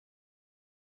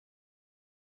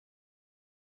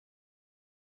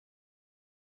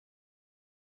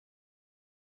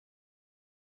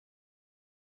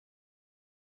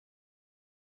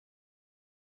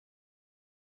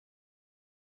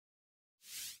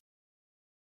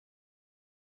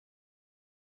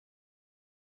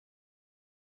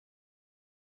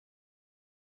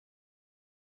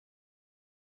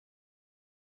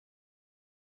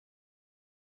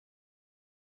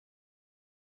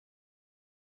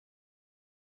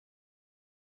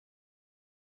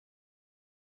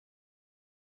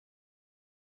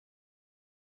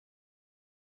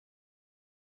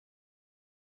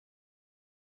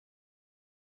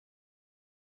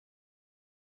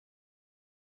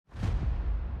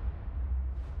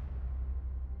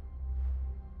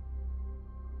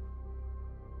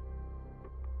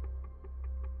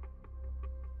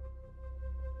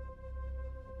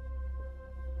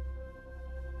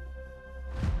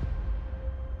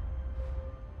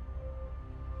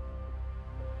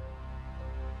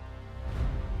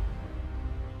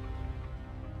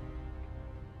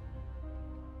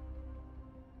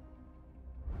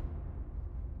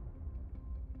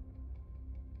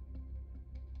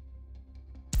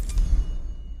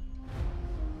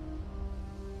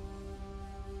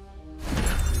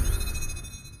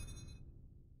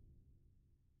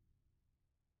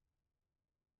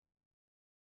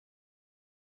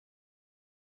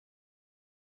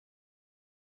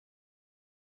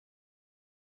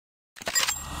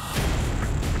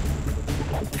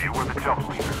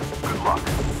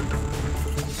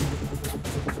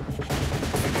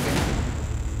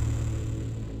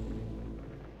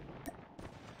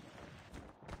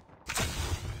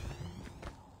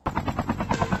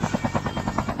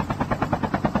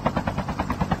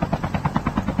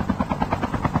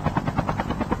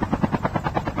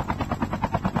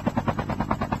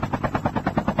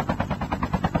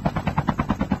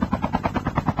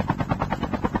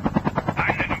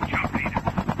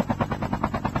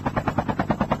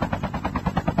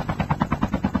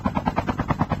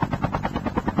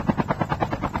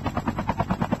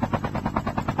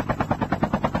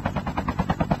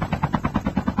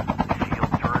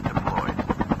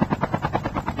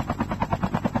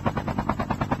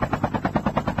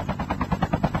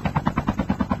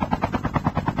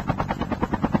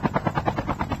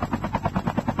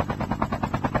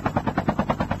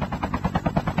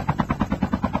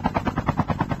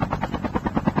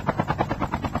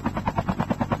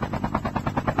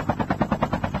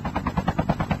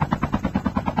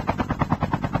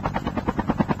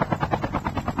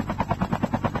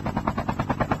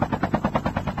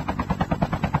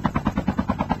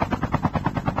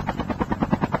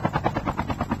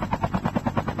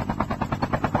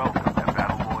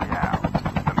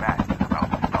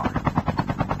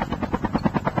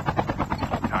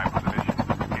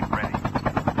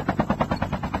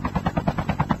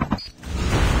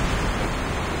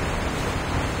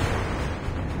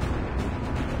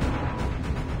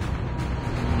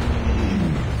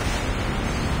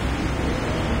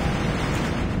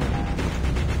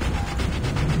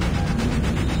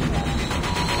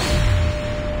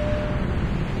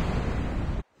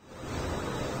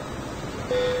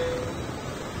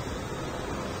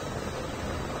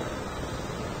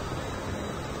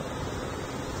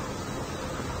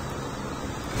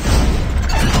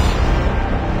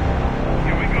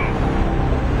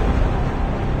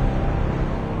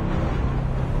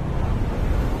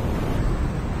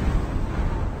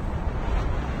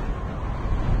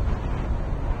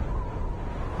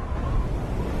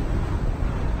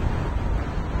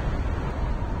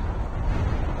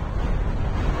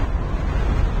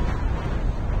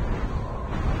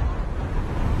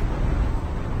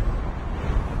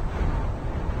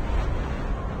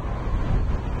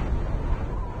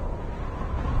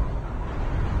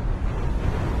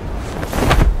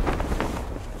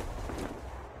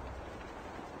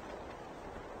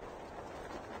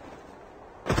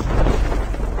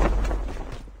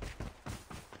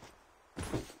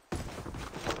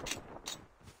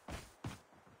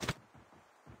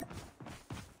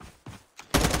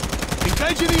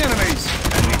Engaging the enemies!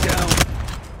 Enemy down.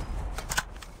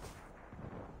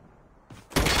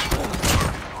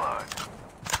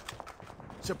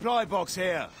 Supply box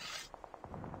here.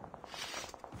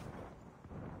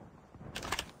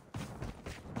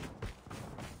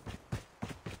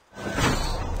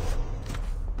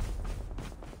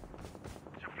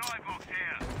 Supply box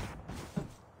here.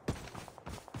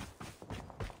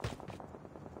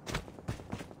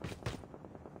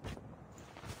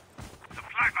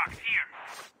 Supply box here.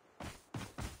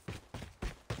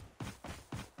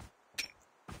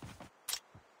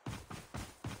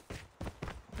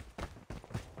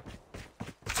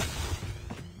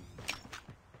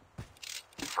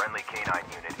 Friendly canine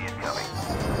unit incoming.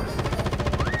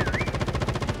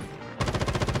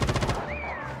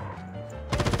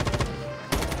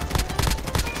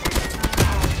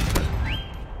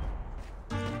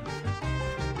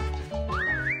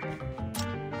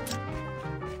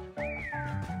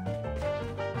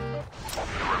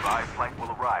 The revived flight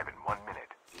will arrive in 1 minute.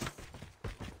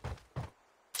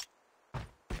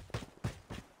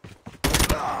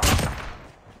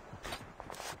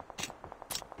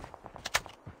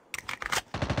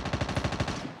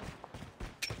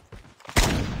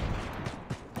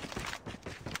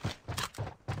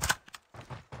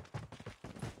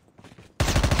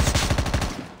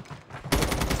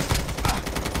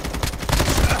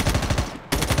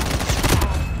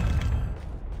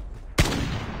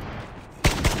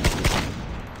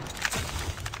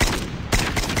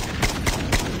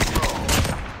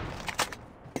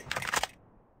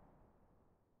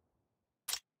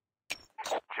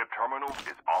 Chip terminal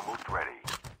is almost ready.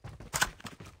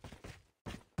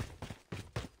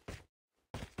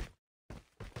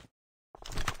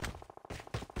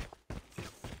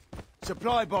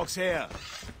 Supply box here.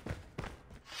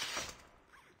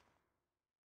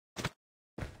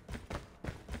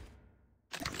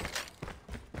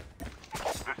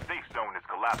 The safe zone is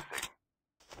collapsing.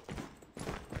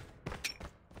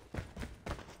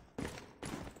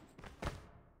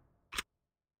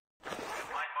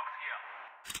 Supply box here.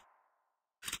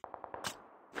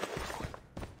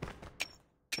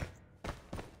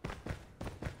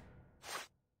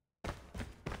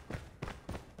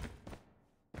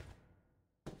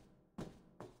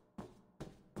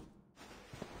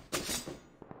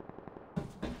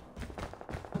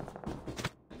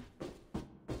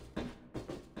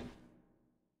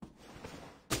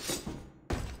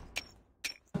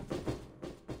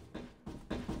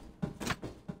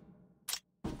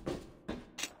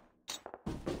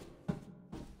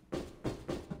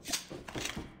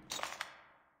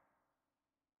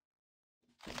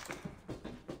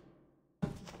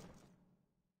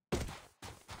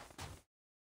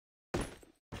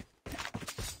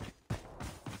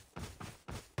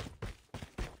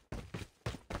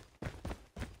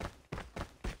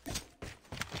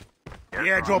 The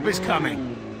airdrop is coming.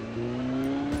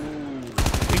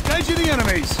 Engaging the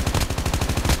enemies.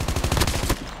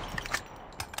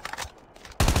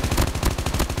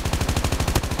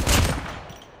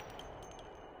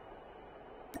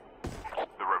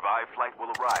 The revived flight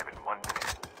will arrive in 1 minute.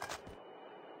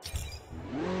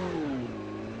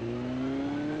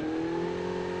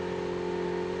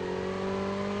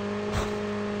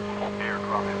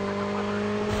 Airdrop has been delivered.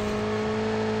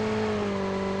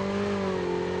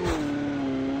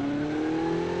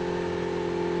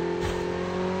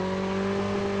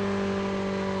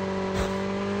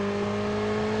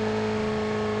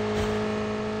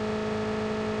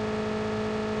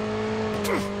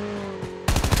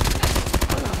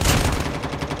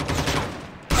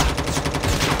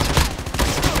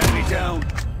 Enemy down.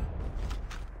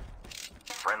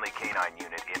 Friendly canine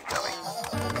unit incoming.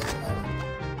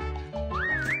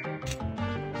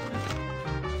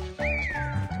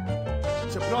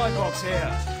 Supply box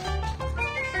here.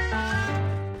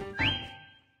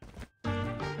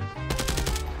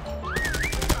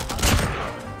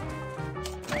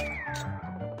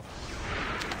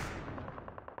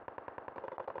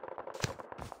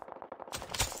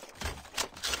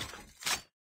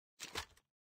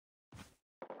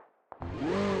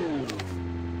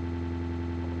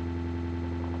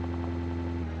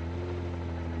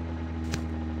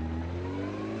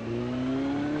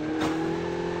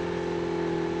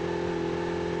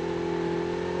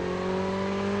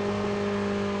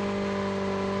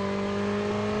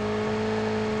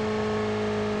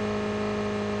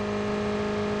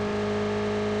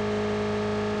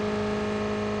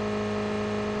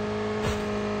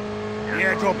 The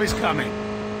airdrop is coming.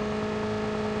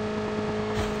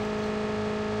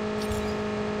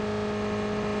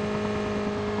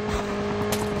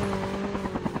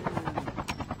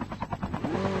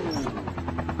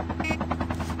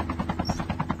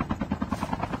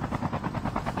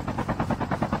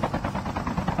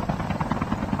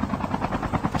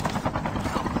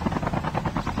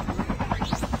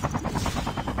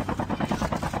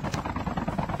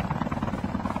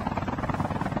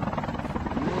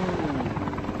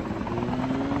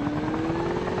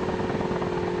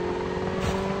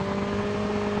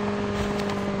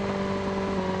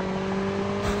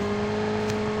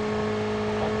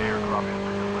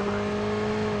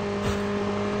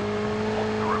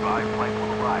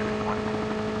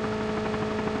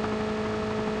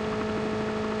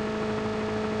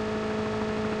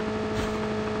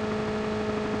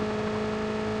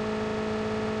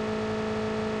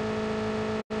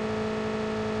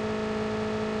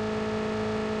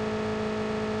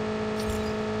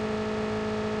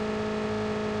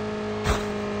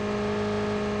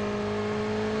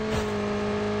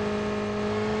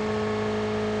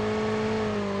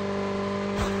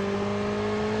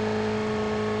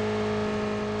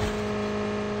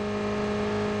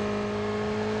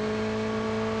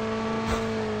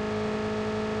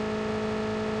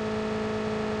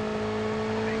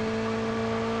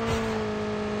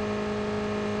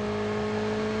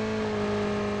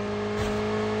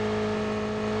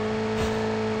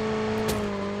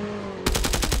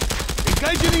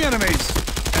 Engaging the enemies!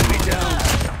 Enemy down!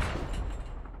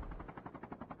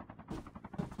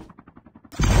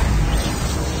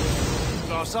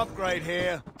 Class upgrade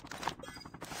here.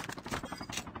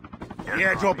 The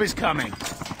airdrop is coming.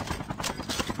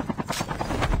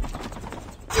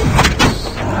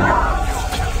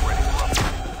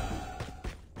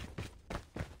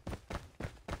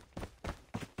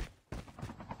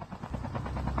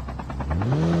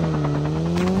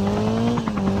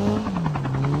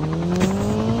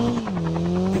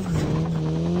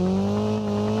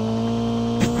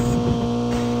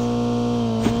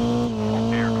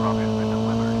 Airdrop has been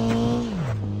delivered.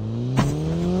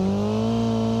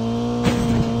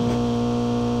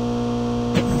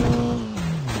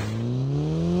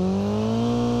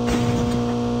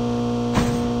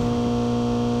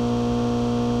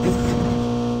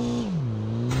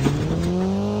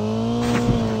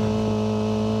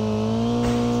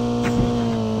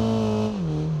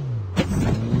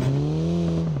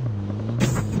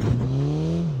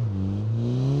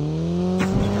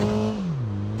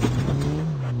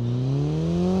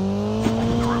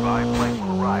 The revived flight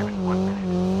will arrive in 1 minute.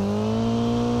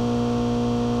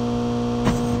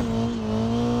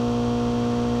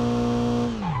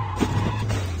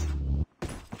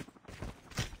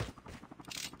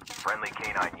 Friendly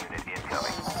canine unit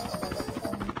incoming.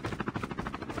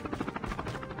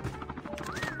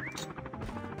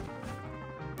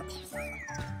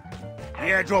 The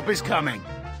airdrop is coming.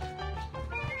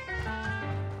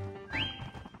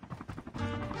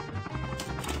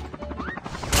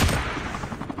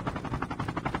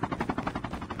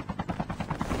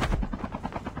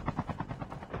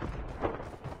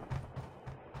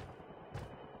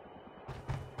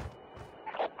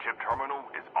 Chip terminal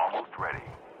is almost ready.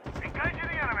 Engaging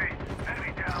the enemy!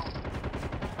 Enemy down!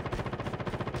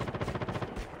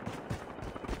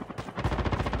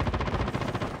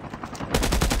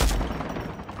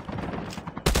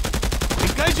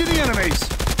 Engaging the enemies!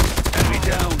 Enemy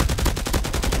down!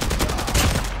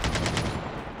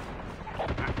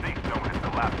 The safe zone is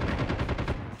collapsing.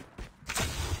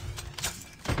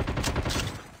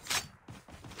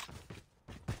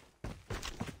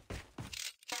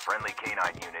 Friendly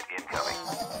canine unit incoming.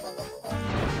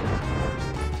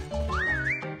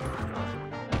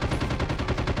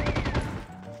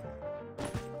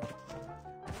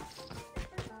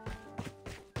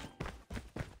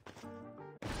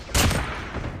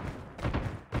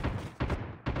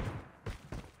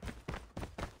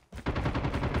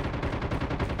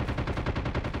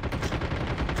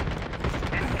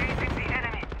 Engaging the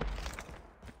enemy.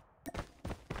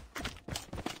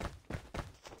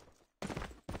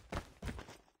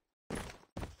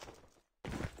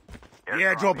 The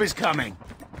airdrop is coming.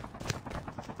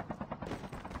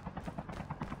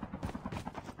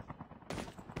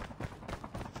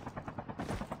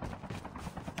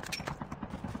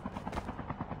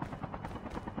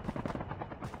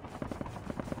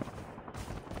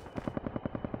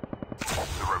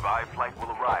 The revived flight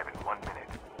will arrive in 1 minute.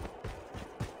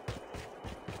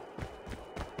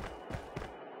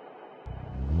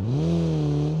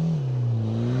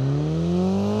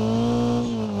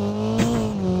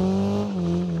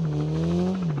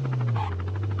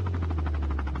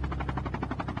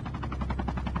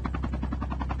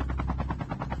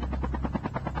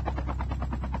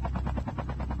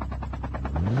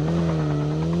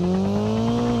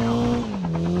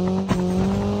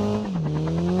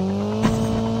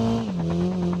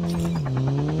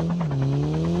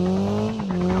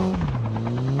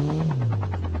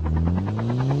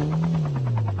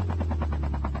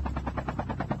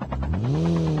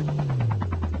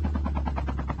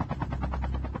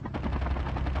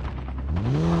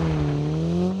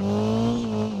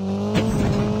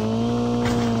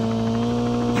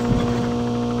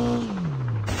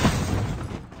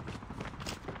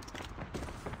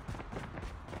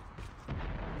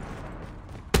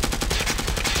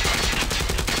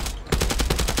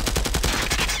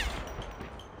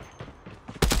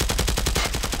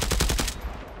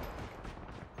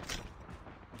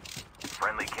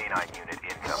 Friendly canine unit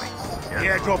incoming. The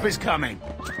airdrop is coming.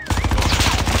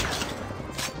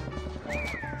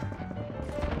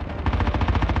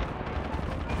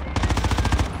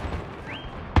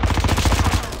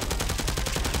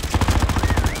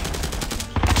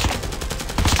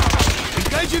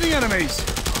 Engaging the enemies!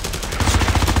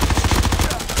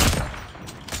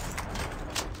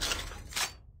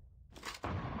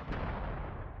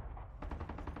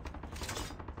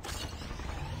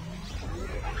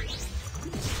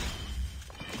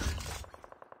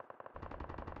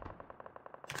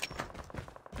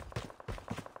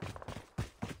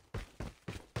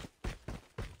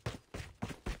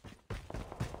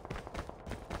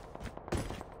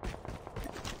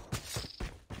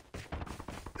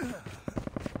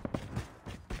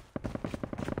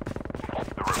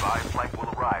 flight will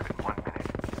arrive in 1 minute.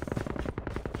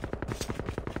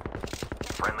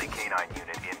 Friendly canine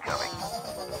unit incoming.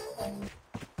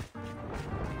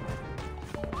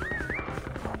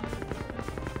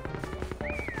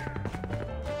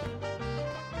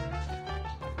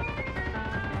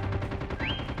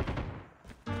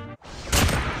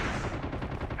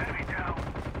 Enemy down.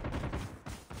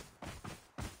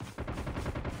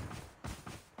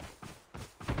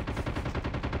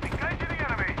 Engaging the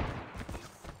enemy.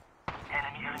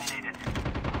 Enemy eliminated.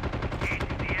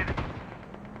 Engaging the enemy.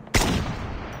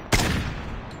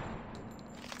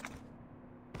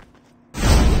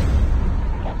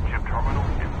 Ship terminal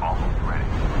is almost ready.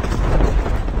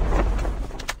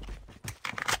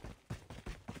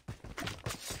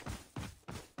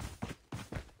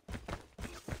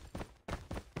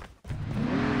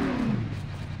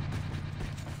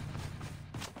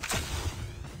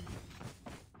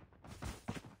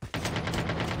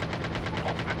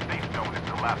 The safe zone is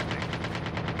collapsing.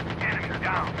 Enemy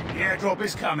down. The airdrop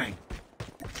is coming.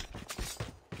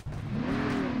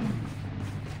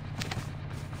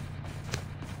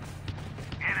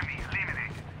 Enemy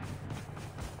eliminated.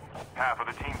 Half of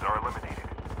the teams are eliminated.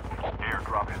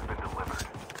 Airdrop has been delivered.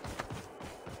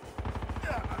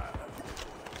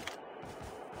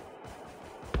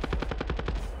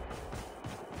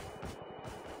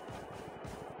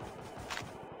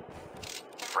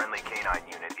 Friendly canine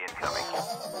unit incoming.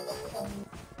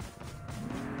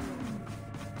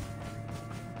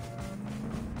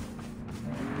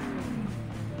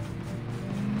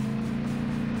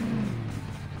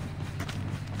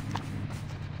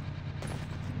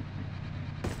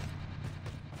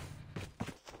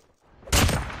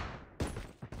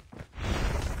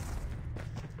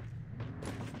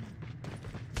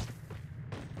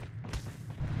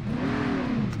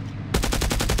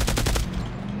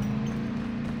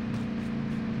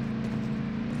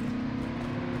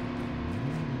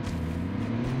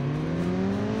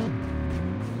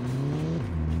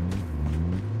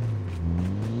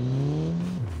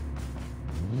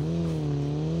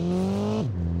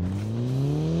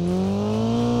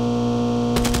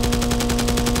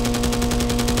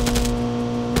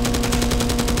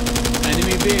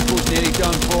 Enemy vehicle's nearly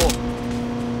done for.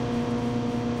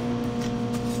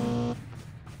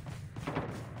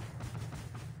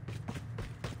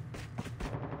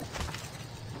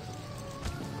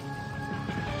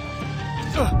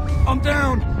 I'm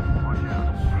down. Watch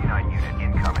out. Canine unit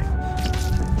incoming.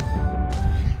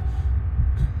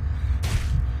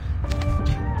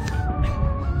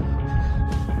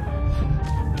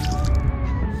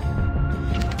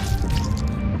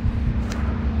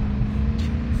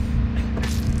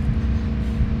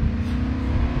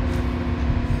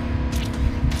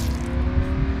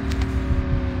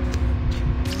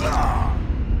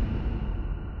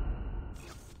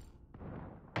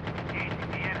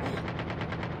 Engaging the enemy.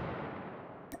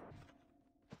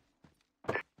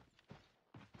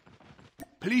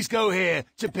 Please go here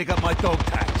to pick up my dog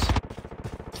tags.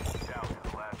 Down to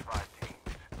the last 5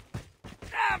 teams.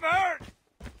 Damn it!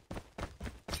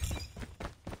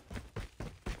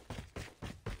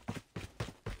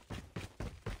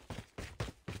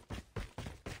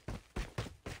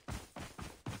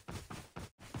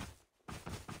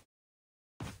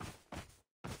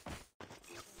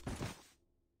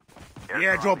 The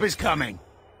airdrop is coming.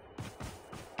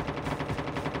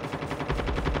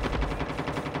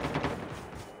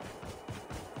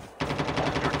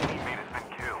 Your teammate has been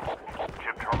killed.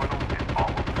 Ship terminal is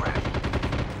almost ready.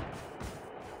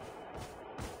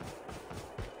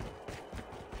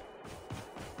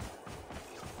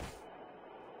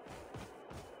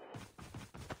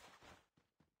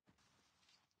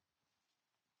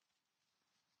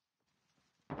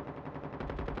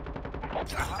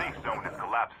 The safe zone is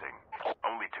collapsing.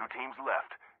 Only 2 teams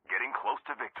left, getting close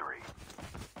to victory.